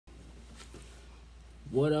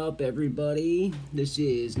What up, everybody? This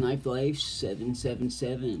is Knife Life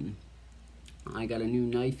 777. I got a new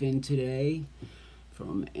knife in today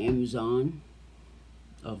from Amazon,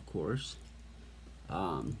 of course.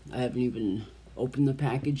 I haven't even opened the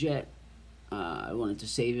package yet. I wanted to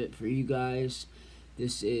save it for you guys.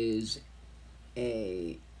 This is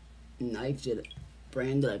a knife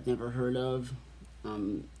brand that I've never heard of.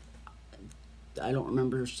 I don't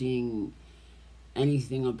remember seeing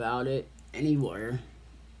anything about it anywhere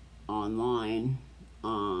online.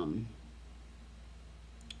 I'm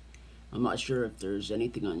not sure if there's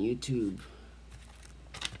anything on YouTube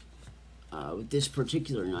with this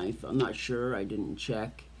particular knife. I'm not sure, I didn't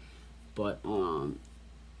check, but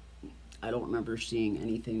I don't remember seeing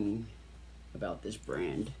anything about this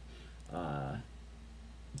brand.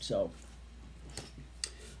 So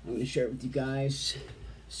I'm gonna share it with you guys,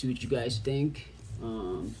 see what you guys think.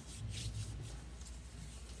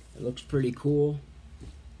 It looks pretty cool.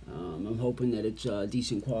 I'm hoping that it's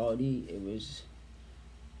decent quality. It was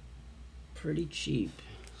pretty cheap.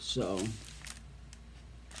 So,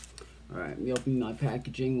 alright, I'm opening my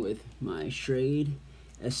packaging with my Schrade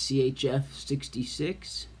SCHF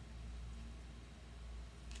 66.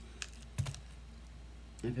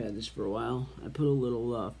 I've had this for a while. I put a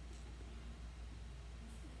little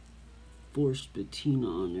forced patina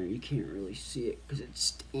on there. You can't really see it because it's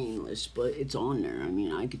stainless, but it's on there. I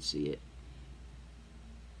mean, I could see it.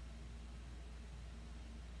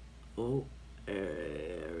 Oh,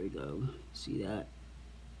 there we go. See that?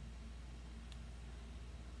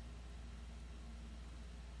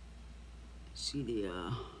 See the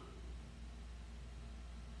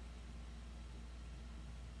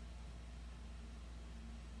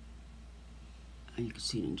you can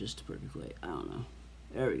see it in just a perfect light. I don't know.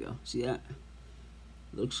 There we go. See that?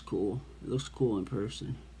 It looks cool. It looks cool in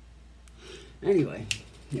person. Anyway,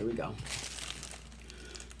 here we go.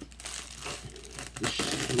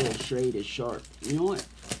 This little Schrade is sharp. You know what?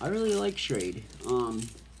 I really like Schrade.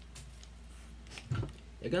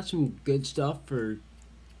 They got some good stuff for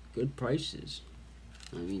good prices.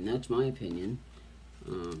 I mean, that's my opinion.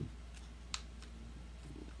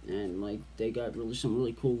 And like, they got some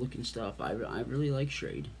really cool looking stuff. I really like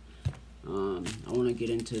Schrade. I want to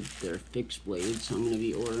get into their fixed blades, so I'm going to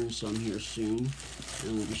be ordering some here soon, and I'm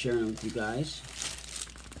going to be sharing them with you guys.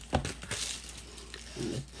 I'm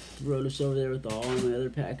going to throw this over there with all my other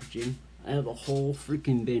packaging. I have a whole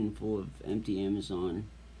freaking bin full of empty Amazon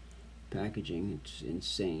packaging. It's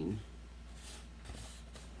insane.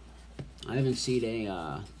 I haven't seen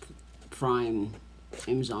a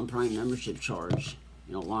Amazon Prime membership charge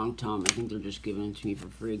in a long time. I think they're just giving it to me for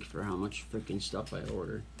free for how much freaking stuff I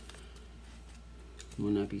order.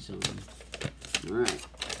 Wouldn't that be something? Alright.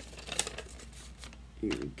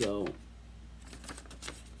 Here we go.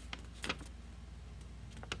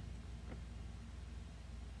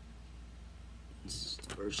 This is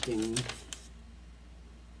the first thing.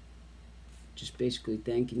 Just basically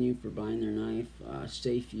thanking you for buying their knife.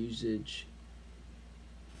 Safe usage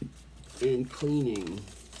and cleaning.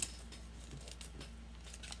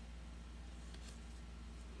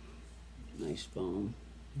 Nice foam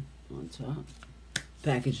on top.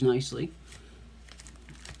 Packaged nicely.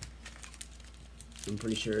 I'm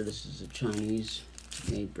pretty sure this is a Chinese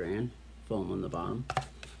made brand. Foam on the bottom.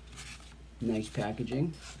 Nice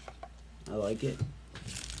packaging. I like it.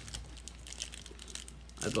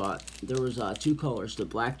 There was two colors, the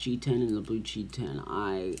black G10 and the blue G10.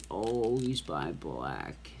 I always buy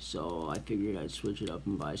black, so I figured I'd switch it up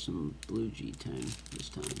and buy some blue G10 this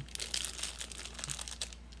time.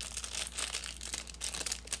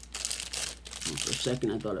 For a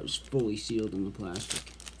second, I thought it was fully sealed in the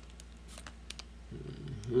plastic.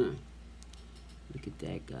 Look at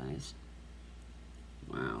that, guys.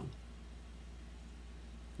 Wow.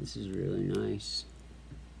 This is really nice.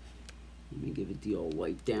 Let me give it the old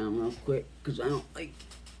wipe down real quick, because I don't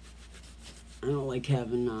like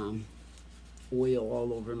having oil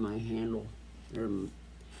all over my handle, or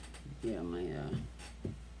yeah, my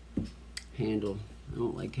handle. I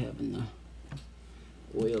don't like having the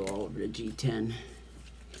oil all over the G10.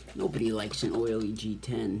 Nobody likes an oily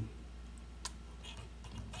G10,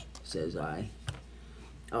 says I.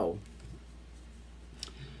 Oh,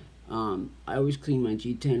 I always clean my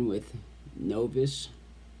G10 with Novus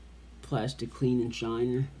plastic clean and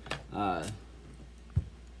shiner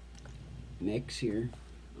mix here.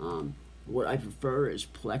 What I prefer is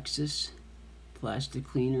Plexus plastic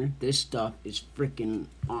cleaner. This stuff is freaking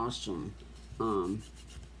awesome.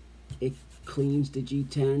 It cleans the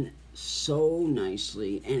G10 so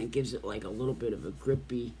nicely, and it gives it like a little bit of a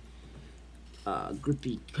grippy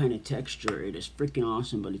kind of texture. It is freaking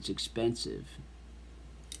awesome, but it's expensive.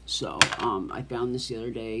 So I found this the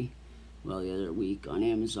other day, well, the other week on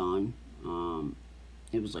Amazon.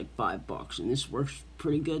 It was like $5, and this works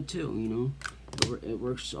pretty good too, you know. It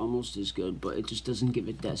works almost as good, but it just doesn't give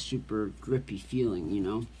it that super grippy feeling, you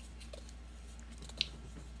know.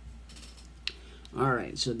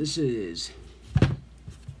 Alright, so this is,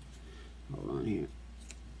 hold on here.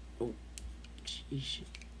 Oh, jeez.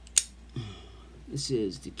 This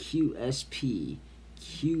is the QSP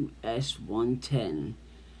QS110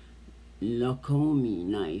 NOKOMIS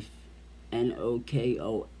knife.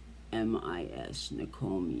 NOKOMIS,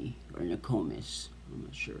 NOKOMIS, or NOKOMIS, I'm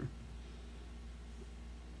not sure.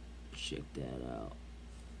 Check that out.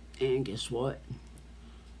 And guess what?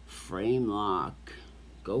 Frame lock.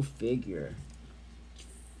 Go figure.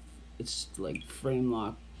 It's like frame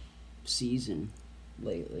lock season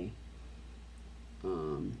lately.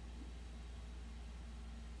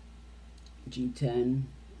 G10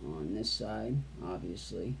 on this side,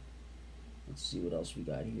 obviously. Let's see what else we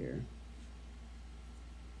got here.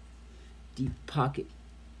 Deep pocket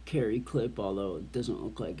carry clip, although it doesn't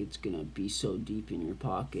look like it's gonna be so deep in your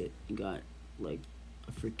pocket. You got like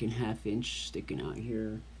a freaking ½ inch sticking out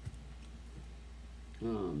here.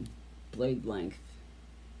 Blade length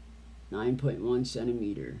 9.1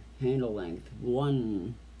 centimeter. Handle length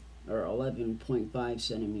 11.5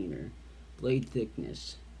 centimeter. Blade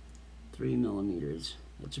thickness 3 millimeters.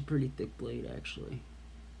 That's a pretty thick blade, actually.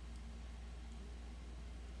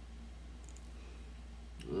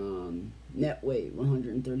 Net weight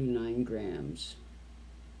 139 grams.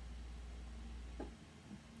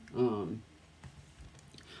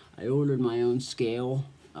 I ordered my own scale.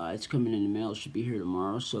 It's coming in the mail. It should be here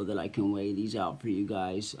tomorrow, so that I can weigh these out for you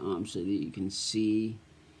guys, so that you can see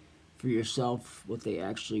for yourself what they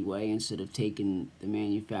actually weigh instead of taking the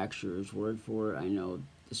manufacturer's word for it. I know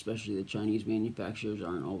especially the Chinese manufacturers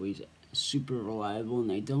aren't always super reliable, and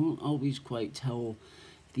they don't always quite tell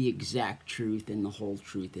the exact truth and the whole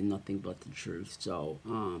truth and nothing but the truth. So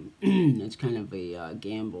it's kind of a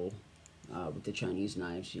gamble with the Chinese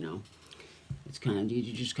knives, you know. It's kind of, you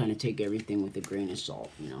just kind of take everything with a grain of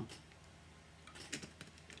salt, you know.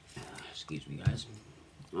 Excuse me, guys.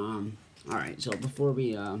 All right, so before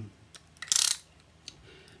we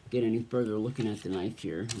get any further looking at the knife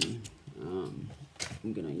here, I'm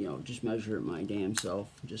gonna, you know, just measure it my damn self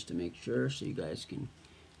just to make sure, so you guys can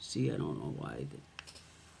see. I don't know why.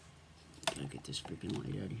 Gotta get this freaking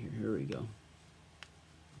light out of here. Here we go.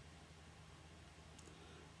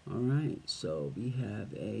 Alright, so we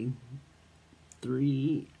have a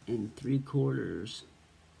 3 3/4.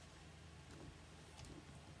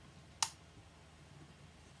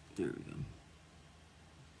 There we go.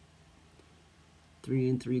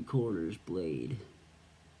 3 3/4 blade,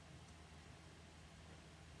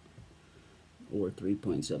 or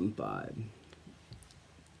 3.75.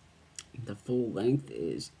 The full length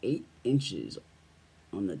is 8 inches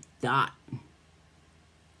on the dot.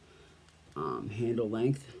 Handle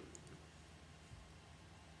length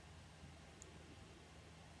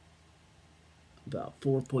about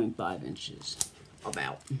 4.5 inches.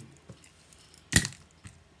 About.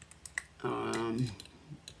 Now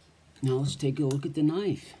let's take a look at the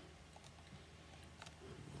knife.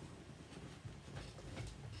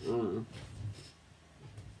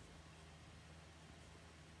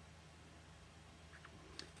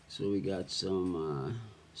 So we got some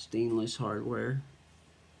stainless hardware,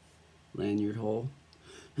 lanyard hole.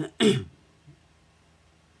 We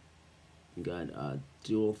got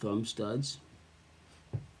dual thumb studs.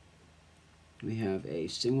 We have a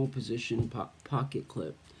single position pocket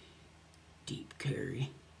clip, deep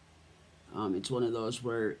carry. It's one of those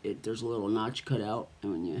where there's a little notch cut out,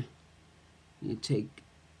 and when you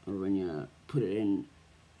when you put it in,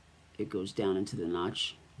 it goes down into the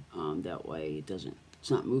notch. That way it's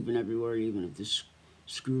not moving everywhere, even if the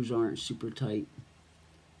screws aren't super tight.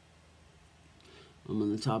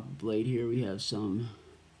 On the top of the blade here, we have some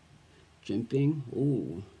jimping.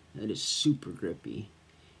 Oh, that is super grippy.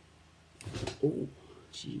 Oh,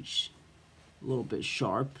 jeez, a little bit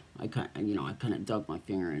sharp. I kind of dug my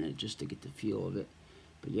finger in it just to get the feel of it.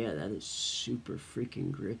 But yeah, that is super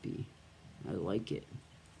freaking grippy. I like it.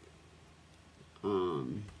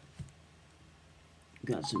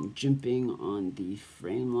 Got some jimping on the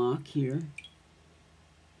frame lock here.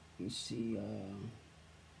 You see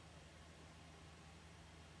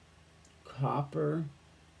copper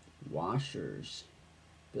washers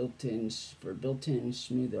built-in for built-in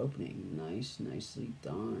smooth opening. Nicely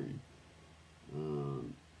done.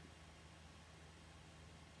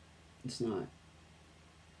 It's not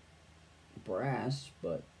brass,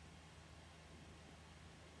 but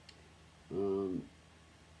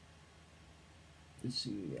Let's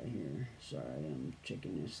see what we got here. Sorry, I'm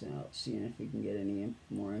checking this out, seeing if we can get any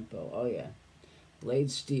more info. Oh yeah,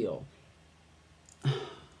 blade steel. I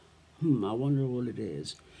wonder what it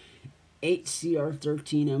is.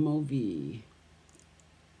 8CR13 MOV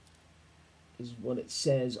is what it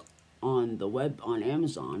says on the web on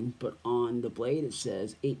Amazon, but on the blade it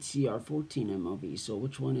says 8CR14 MOV. So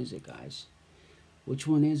which one is it, guys? Which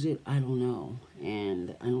one is it? I don't know,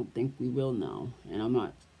 and I don't think we will know. And I'm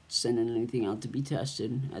not sending anything out to be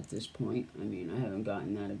tested at this point. I mean, I haven't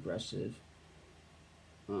gotten that aggressive.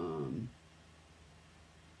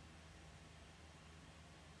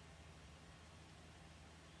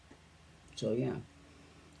 So yeah,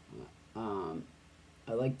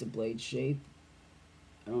 I like the blade shape.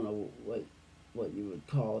 I don't know what you would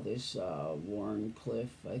call this, Wharncliff,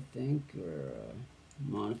 I think, or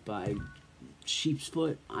modified sheep's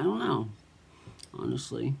foot. I don't know,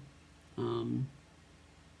 honestly,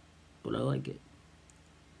 but I like it.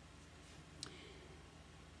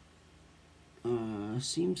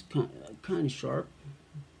 Seems kind of sharp.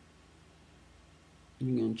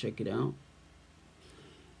 You're gonna check it out.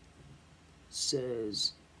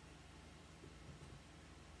 Says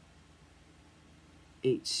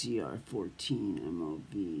 8CR14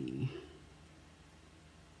 MOV.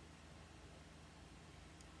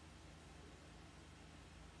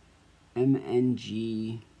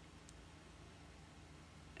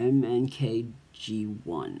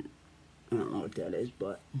 MNKG1. I don't know what that is,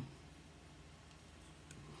 but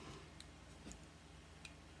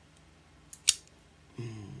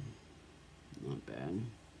not bad.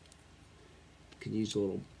 Could use a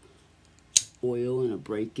little oil and a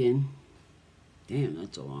break-in. Damn,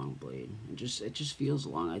 that's a long blade. It just feels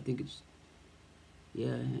long. I think it's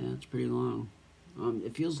yeah, it's pretty long.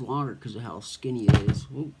 It feels longer because of how skinny it is.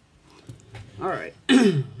 Whoa. All right,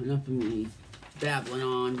 enough of me babbling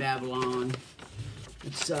on.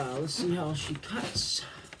 Let's see how she cuts.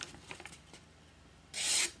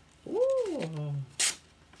 Ooh,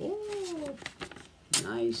 ooh,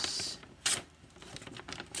 nice.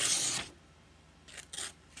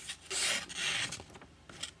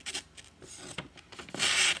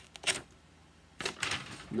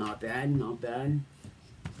 Not bad, not bad.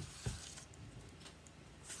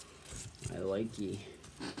 I like ye.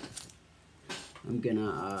 I'm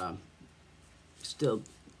gonna still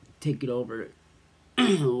take it over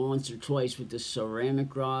once or twice with this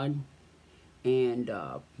ceramic rod and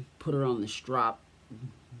put her on the strop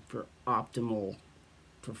for optimal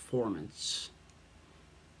performance.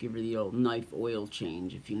 Give her the old knife oil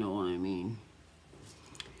change, if you know what I mean.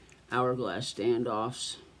 Hourglass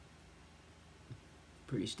standoffs.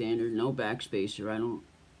 Pretty standard, no backspacer. I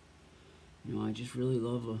just really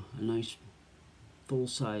love a nice full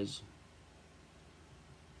size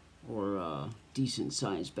or decent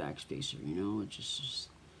size backspacer, it just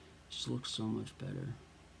looks so much better.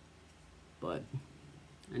 But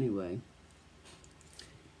anyway,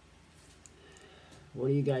 what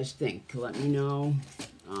do you guys think? Let me know.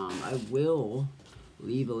 I will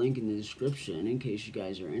leave a link in the description in case you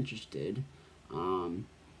guys are interested. I'm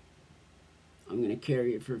gonna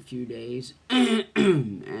carry it for a few days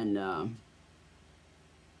and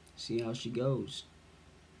see how she goes.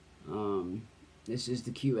 This is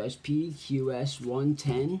the QSP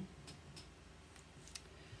QS110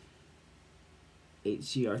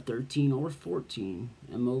 8CR13 or 14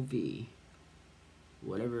 MOV.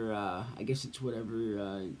 Whatever, I guess it's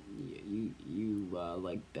whatever you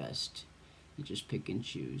like best. You just pick and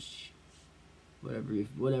choose.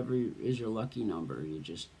 Whatever is your lucky number,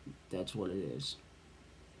 that's what it is.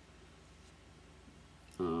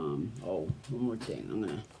 Oh, one more thing. I'm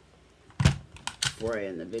gonna, before I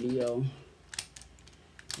end the video,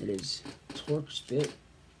 it is torque spit.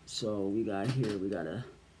 So we got a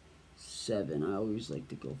 7. I always like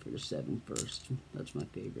to go for the 7 first. That's my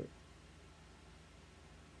favorite.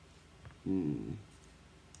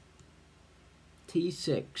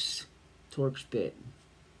 T6 torque spit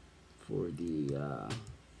for the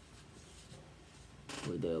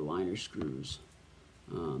liner screws.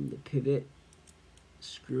 The pivot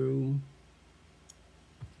screw.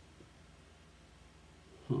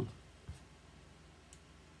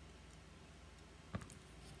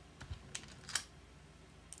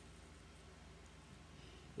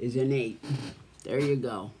 Is an 8. There you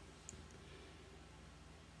go.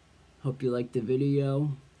 Hope you liked the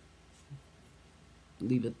video.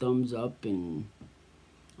 Leave a thumbs up and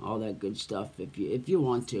all that good stuff if you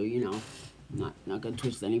want to, not gonna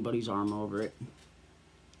twist anybody's arm over it.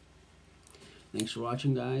 Thanks for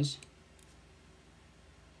watching, guys,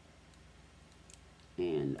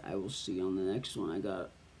 and I will see you on the next one. I got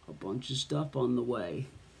a bunch of stuff on the way.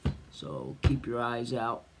 So keep your eyes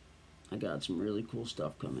out. I got some really cool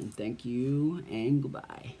stuff coming. Thank you and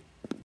goodbye.